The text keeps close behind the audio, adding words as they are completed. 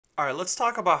All right, let's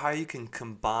talk about how you can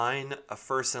combine a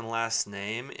first and last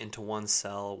name into one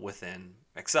cell within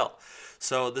Excel.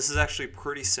 So this is actually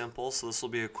pretty simple, so this will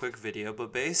be a quick video,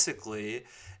 but basically,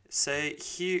 say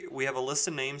here we have a list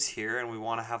of names here and we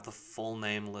want to have the full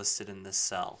name listed in this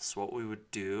cell. So what we would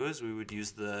do is we would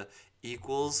use the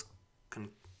equals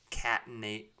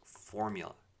concatenate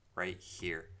formula right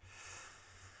here.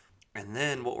 And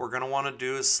then what we're going to want to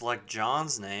do is select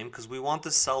John's name because we want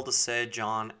the cell to say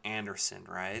John Anderson,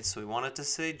 right? So we want it to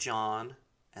say John,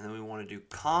 and then we want to do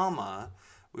comma.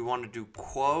 We want to do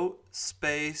quote,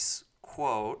 space,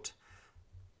 quote.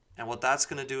 And what that's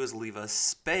going to do is leave a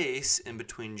space in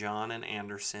between John and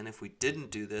Anderson. If we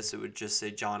didn't do this, it would just say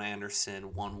John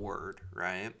Anderson, one word,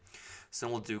 right? So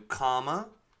then we'll do comma,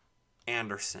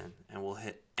 Anderson, and we'll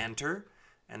hit enter.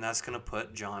 And that's going to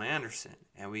put John Anderson.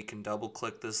 And we can double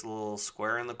click this little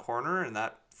square in the corner and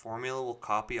that formula will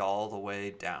copy all the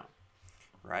way down,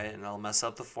 right? And it'll mess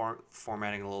up the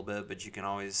formatting a little bit, but you can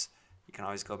always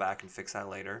go back and fix that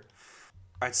later.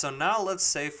 All right, so now let's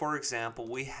say, for example,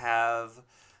 we have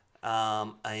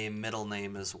a middle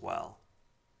name as well.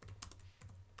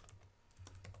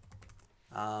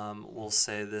 We'll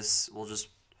say this, we'll just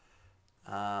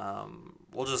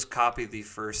copy the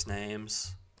first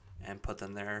names and put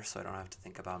them there so I don't have to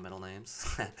think about middle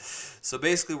names. So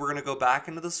basically we're going to go back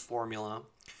into this formula.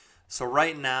 So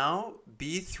right now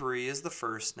B3 is the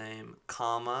first name,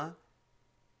 comma,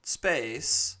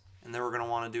 space, and then we're going to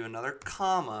want to do another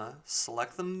comma,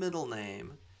 select the middle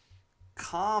name,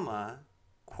 comma,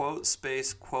 quote,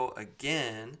 space, quote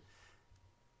again,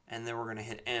 and then we're going to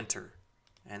hit enter.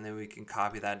 And then we can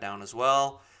copy that down as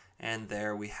well. And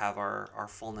there we have our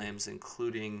full names,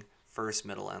 including first,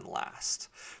 middle, and last.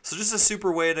 So just a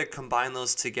super way to combine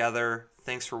those together.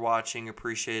 Thanks for watching.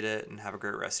 Appreciate it, and have a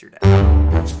great rest of your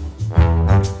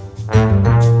day.